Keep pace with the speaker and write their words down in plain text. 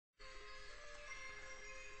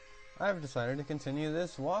I've decided to continue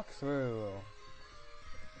this walkthrough.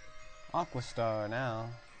 Aqua Star now.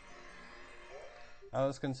 I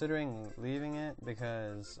was considering leaving it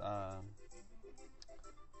because,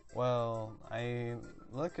 well, I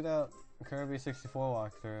looked up Kirby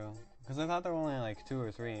 64 walkthrough because I thought there were only like 2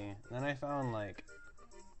 or 3. And then I found like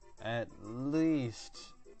at least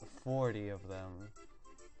 40 of them.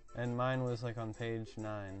 And mine was like on page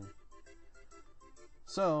 9.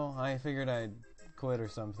 So I figured I'd quit or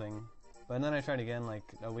something. But then I tried again like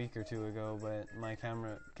a week or 2 ago, but my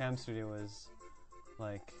cam studio was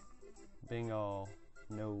like being all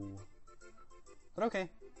no. But okay,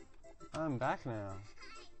 I'm back now.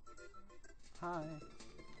 Hi.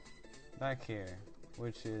 Back here,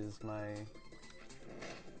 which is my...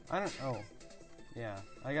 oh, yeah.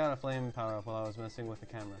 I got a flame power up while I was messing with the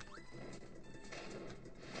camera.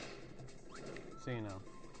 So you know.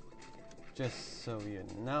 Just so you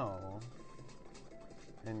know.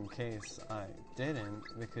 In case I didn't,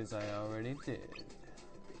 because I already did.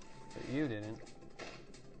 But you didn't.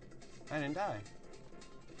 I didn't die.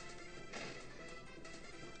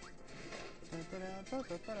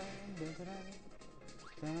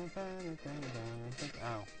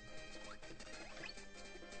 Ow.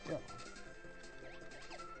 Go.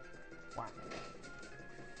 Wow.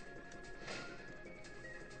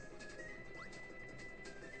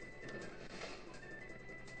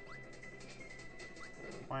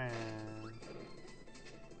 Wow.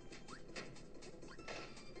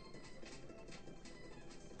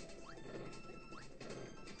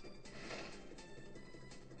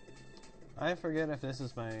 I forget if this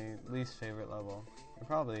is my least favorite level. It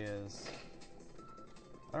probably is.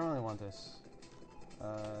 I don't really want this.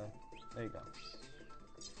 There you go.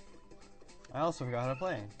 I also forgot how to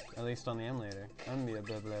play, at least on the emulator. I'm blah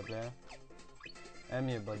blah blah blah. I'm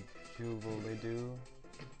blah do.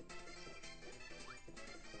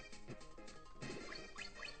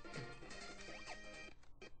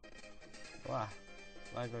 Wow.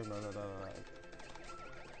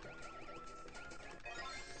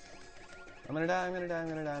 I'm gonna die, I'm gonna die, I'm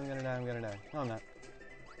gonna die, I'm gonna die, I'm gonna die. No, I'm not.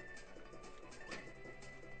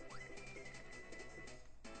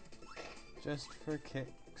 Just for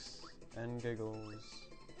kicks and giggles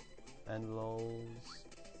and lols.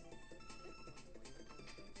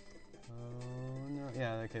 Oh no.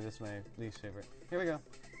 Yeah, okay, this is my least favorite. Here we go.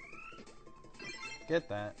 Get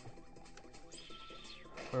that.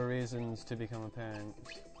 For reasons to become apparent.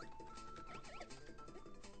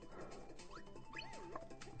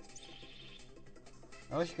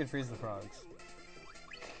 I wish you could freeze the frogs.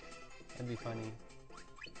 That'd be funny.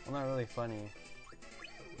 Well, not really funny.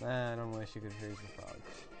 Nah, I don't wish you could freeze the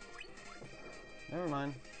frogs. Never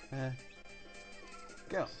mind.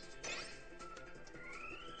 Go.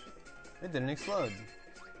 It didn't explode.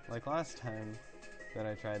 Like last time that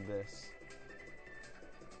I tried this.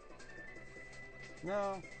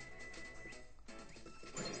 No.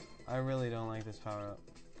 I really don't like this power-up.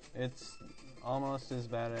 It's almost as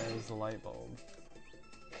bad as the light bulb.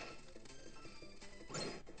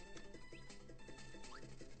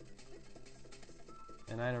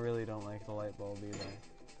 And I really don't like the light bulb either.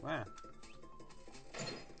 Wow.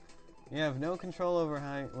 You have no control over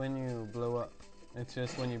how when you blow up. It's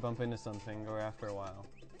just when you bump into something or after a while.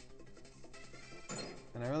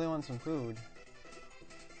 And I really want some food.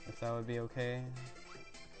 If that would be okay.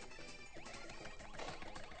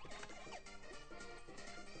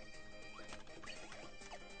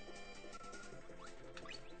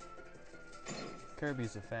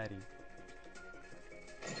 Kirby's a fatty.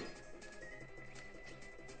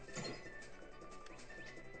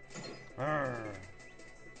 Arrgh.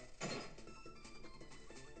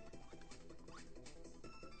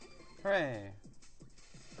 Hooray!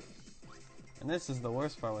 And this is the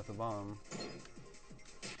worst part with the bomb.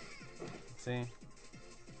 See?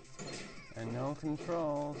 And no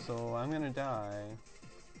control, so I'm gonna die.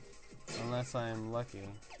 Unless I'm lucky.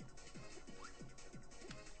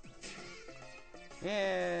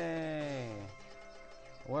 Yay!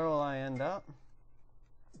 Where will I end up?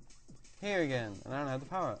 Here again, and I don't have the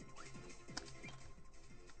power up.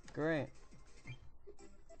 Great.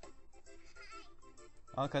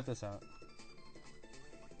 I'll cut this out.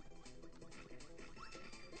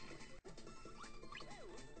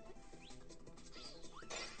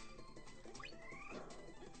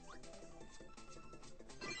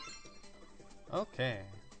 Okay.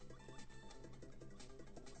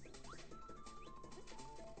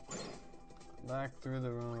 Back through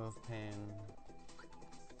the room of pain.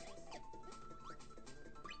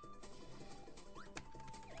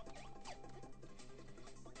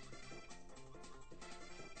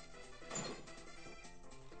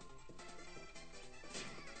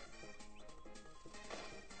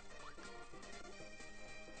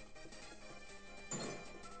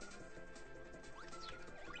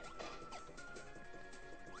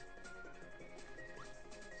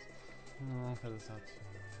 Because it's outside.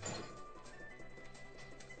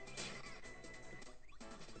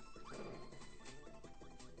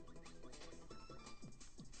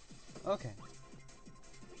 Okay.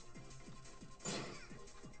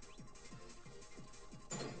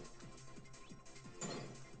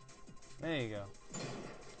 There you go.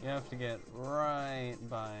 You have to get right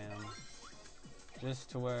by him.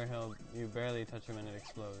 Just to where you barely touch him and it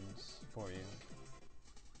explodes for you.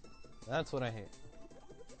 That's what I hate.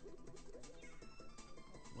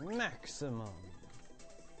 Maximum.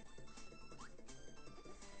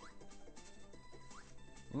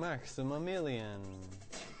 Maximilian.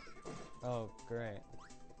 Oh, great.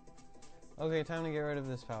 Okay, time to get rid of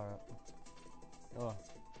this power-up. Oh,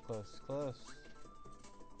 close, close.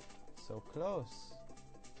 So close.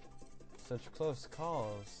 Such close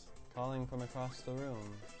calls. Calling from across the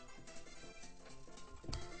room.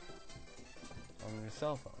 On your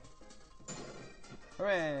cell phone.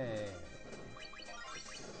 Hooray!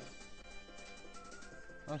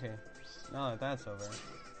 Okay, now that that's over,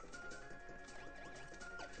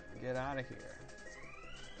 get out of here.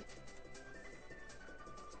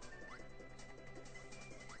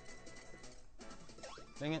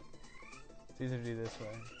 Dang it. It's easier to do this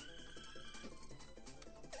way.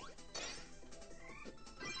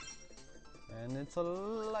 And it's a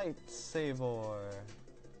lightsaber.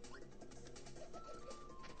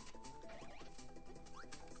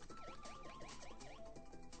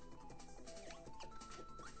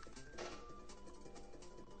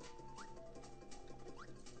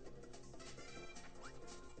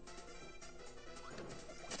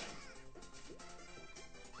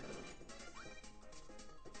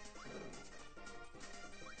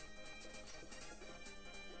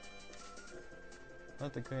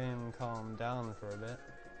 Let the game calm down for a bit.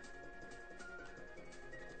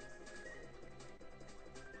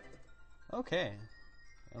 Okay.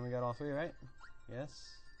 And we got all three, right? Yes.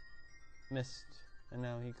 Missed. And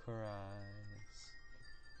now he cries.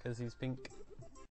 'Cause he's pink.